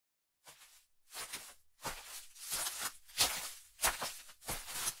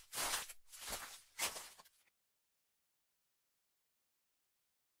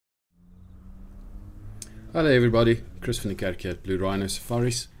Hello everybody, Chris van der Kerk here at Blue Rhino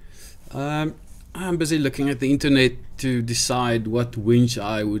Safaris. I'm busy looking at the internet to decide what winch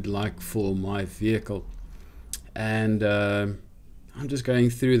I would like for my vehicle, and I'm just going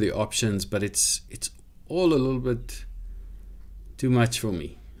through the options, but it's all a little bit too much for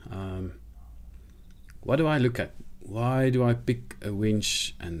me. What do I look at? Why do I pick a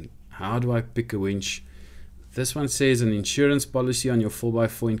winch, and how do I pick a winch? This one says an insurance policy on your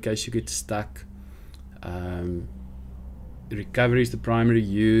 4x4 in case you get stuck. Recovery is the primary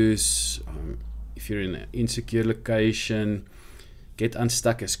use. If you're in an insecure location, get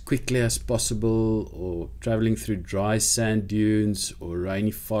unstuck as quickly as possible, or traveling through dry sand dunes or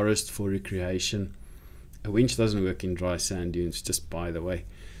rainy forest for recreation. A winch doesn't work in dry sand dunes, just by the way.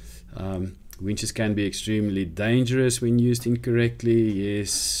 Winches can be extremely dangerous when used incorrectly.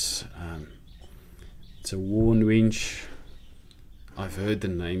 Yes, it's a worn winch. I've heard the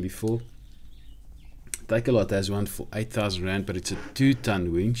name before. Takealot has one for 8,000 Rand, but it's a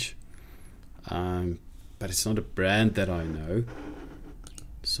 2-ton winch. But it's not a brand that I know,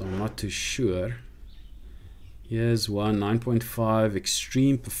 so I'm not too sure. Here's one 9.5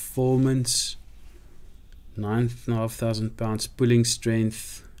 extreme performance, 9,500 pounds pulling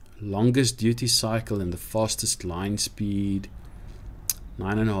strength, longest duty cycle and the fastest line speed,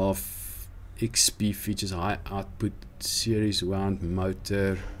 9.5 XP, features high output series wound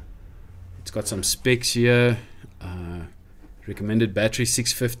motor. It's got some specs here. Recommended battery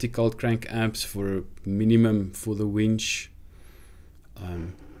 650 cold crank amps for a minimum for the winch.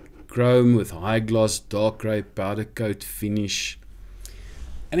 Chrome with high gloss dark grey powder coat finish.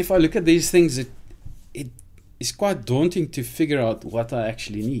 And if I look at these things, it is quite daunting to figure out what I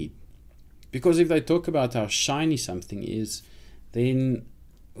actually need. Because if they talk about how shiny something is, then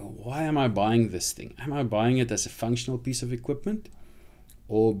why am I buying this thing? Am I buying it as a functional piece of equipment?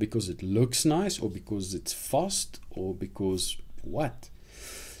 Or because it looks nice, or because it's fast, or because what?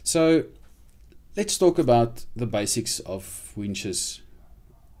 So let's talk about the basics of winches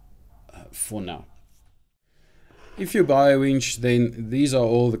for now. If you buy a winch, then these are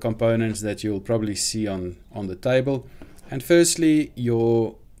all the components that you'll probably see on the table. And firstly,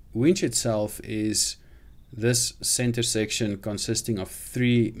 your winch itself is this center section consisting of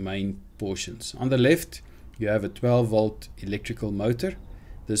 3 main portions. On the left, you have a 12-volt electrical motor.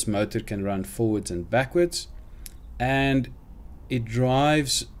 This motor can run forwards and backwards, and it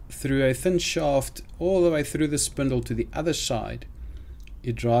drives through a thin shaft all the way through the spindle to the other side.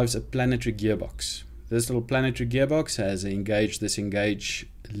 It drives a planetary gearbox. This little planetary gearbox has an engage disengage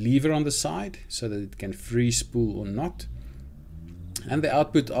lever on the side so that it can free spool or not, and the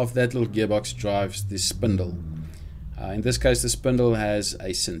output of that little gearbox drives the spindle. In this case, the spindle has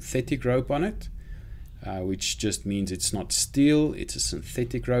a synthetic rope on it, which just means it's not steel, it's a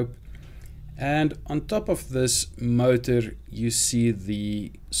synthetic rope. And on top of this motor, you see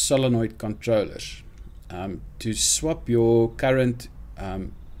the solenoid controllers. To swap your current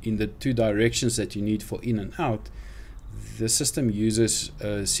in the 2 directions that you need for in and out, the system uses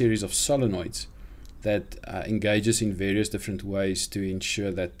a series of solenoids that engages in various different ways to ensure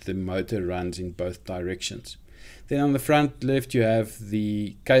that the motor runs in both directions. Then on the front left, you have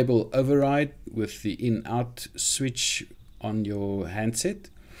the cable override with the in-out switch on your handset.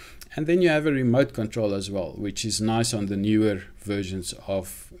 And then you have a remote control as well, which is nice on the newer versions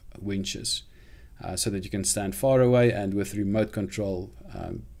of winches, so that you can stand far away and with remote control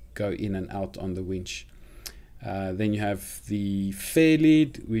go in and out on the winch. Then you have the fair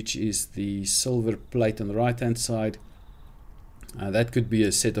lead, which is the silver plate on the right hand side. That could be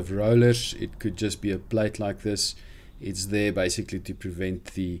a set of rollers, it could just be a plate like this. It's there basically to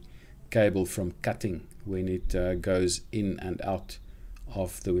prevent the cable from cutting when it goes in and out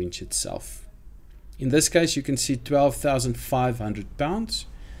of the winch itself. In this case, you can see 12,500 pounds.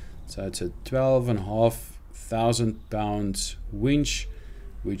 So it's a 12,500 pounds winch,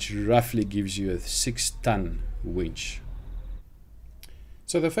 which roughly gives you a 6-ton winch.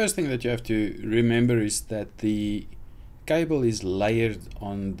 So the first thing that you have to remember is that the cable is layered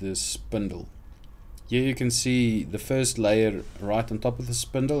on the spindle. Here you can see the first layer right on top of the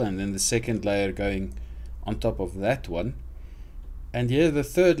spindle, and then the second layer going on top of that one. And here the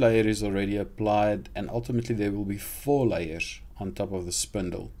third layer is already applied, and ultimately there will be 4 layers on top of the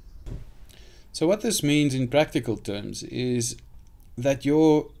spindle. So what this means in practical terms is that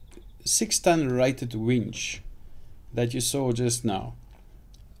your 6-ton rated winch that you saw just now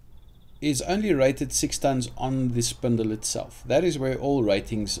is only rated 6 tons on the spindle itself. That is where all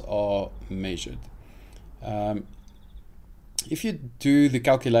ratings are measured. If you do the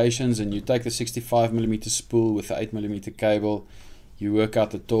calculations and you take the 65mm spool with the 8mm cable, You work out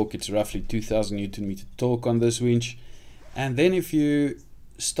the torque, it's roughly 2000 Newton meter torque on this winch. And then if you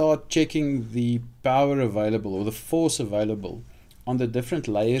start checking the power available or the force available on the different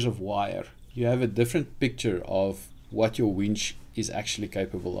layers of wire, you have a different picture of what your winch is actually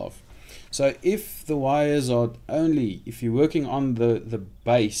capable of. So if the wires are only, if you're working on the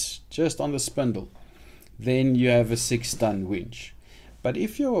base, just on the spindle, then you have a 6-ton winch. But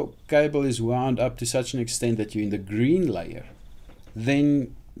if your cable is wound up to such an extent that you're in the green layer,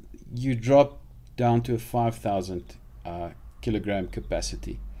 then you drop down to a 5,000 kilogram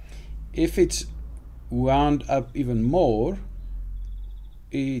capacity. If it's wound up even more,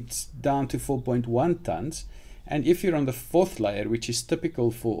 it's down to 4.1 tons. And if you're on the 4th layer, which is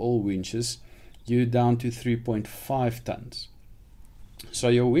typical for all winches, you're down to 3.5 tons. So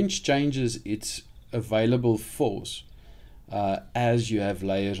your winch changes its available force as you have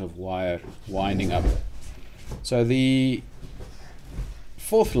layers of wire winding up. So the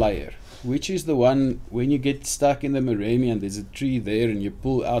 4th layer, which is the one when you get stuck in the maremi and there's a tree there and you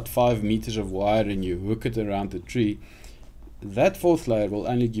pull out 5 meters of wire and you hook it around the tree, that 4th layer will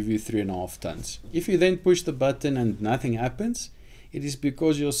only give you 3.5 tons. If you then push the button and nothing happens, it is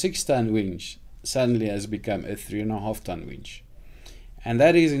because your 6-ton winch suddenly has become a 3.5 ton winch. And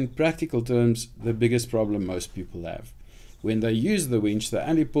that is, in practical terms, the biggest problem most people have. When they use the winch, they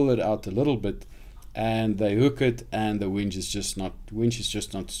only pull it out a little bit and they hook it, and the winch is just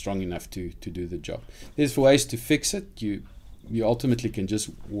not strong enough to do the job. There's ways to fix it. You ultimately can just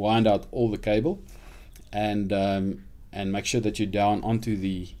wind out all the cable and make sure that you're down onto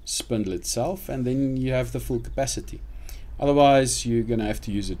the spindle itself, and then you have the full capacity. Otherwise, you're going to have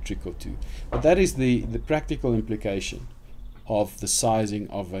to use a trick or two. But that is the practical implication of the sizing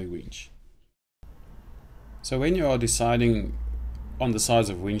of a winch. So when you are deciding on the size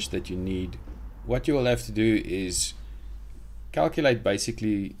of winch that you need, what you will have to do is calculate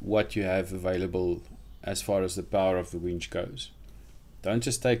basically what you have available as far as the power of the winch goes. Don't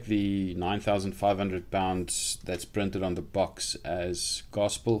just take the 9,500 pounds that's printed on the box as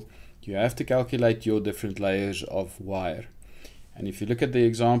gospel. You have to calculate your different layers of wire. And if you look at the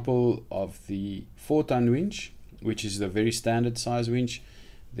example of the 4-ton winch, which is the very standard size winch,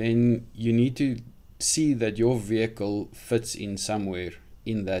 then you need to see that your vehicle fits in somewhere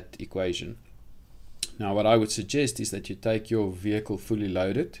in that equation. Now what I would suggest is that you take your vehicle fully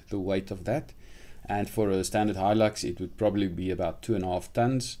loaded, the weight of that, and for a standard Hilux it would probably be about 2.5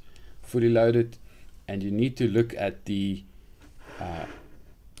 tons fully loaded, and you need to look at the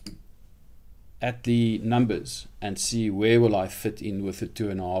numbers and see where will I fit in with a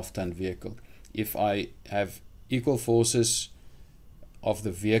 2.5 ton vehicle. If I have equal forces of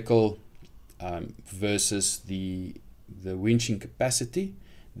the vehicle versus the winching capacity,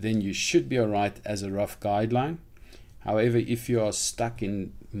 then you should be alright as a rough guideline. However, if you are stuck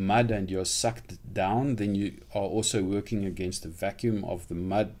in mud and you're sucked down, then you are also working against the vacuum of the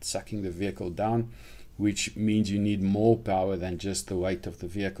mud sucking the vehicle down, which means you need more power than just the weight of the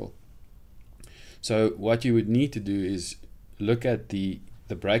vehicle. So what you would need to do is look at the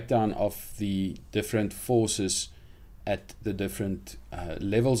breakdown of the different forces at the different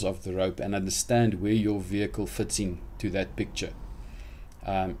levels of the rope and understand where your vehicle fits in to that picture.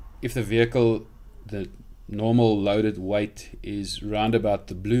 If the vehicle, the normal loaded weight is round about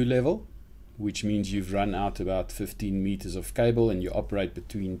the blue level, which means you've run out about 15 meters of cable and you operate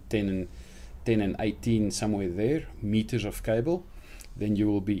between 10 and 18, somewhere there, meters of cable, then you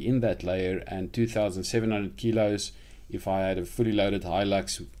will be in that layer. And 2,700 kilos, if I had a fully loaded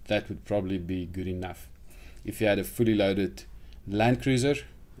Hilux, that would probably be good enough. If you had a fully loaded Land Cruiser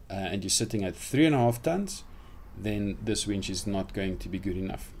and you're sitting at 3.5 tons, then this winch is not going to be good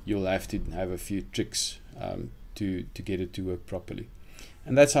enough. You'll have to have a few tricks to get it to work properly.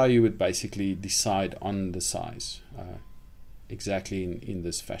 And that's how you would basically decide on the size, exactly in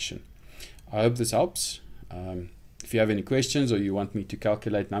this fashion. I hope this helps. If you have any questions or you want me to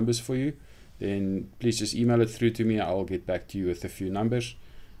calculate numbers for you, then please just email it through to me. I'll get back to you with a few numbers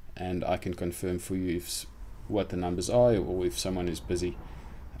and I can confirm for you what the numbers are, or if someone is busy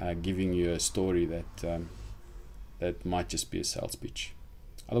giving you a story that might just be a sales pitch.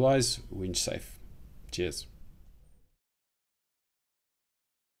 Otherwise, winch safe. Cheers.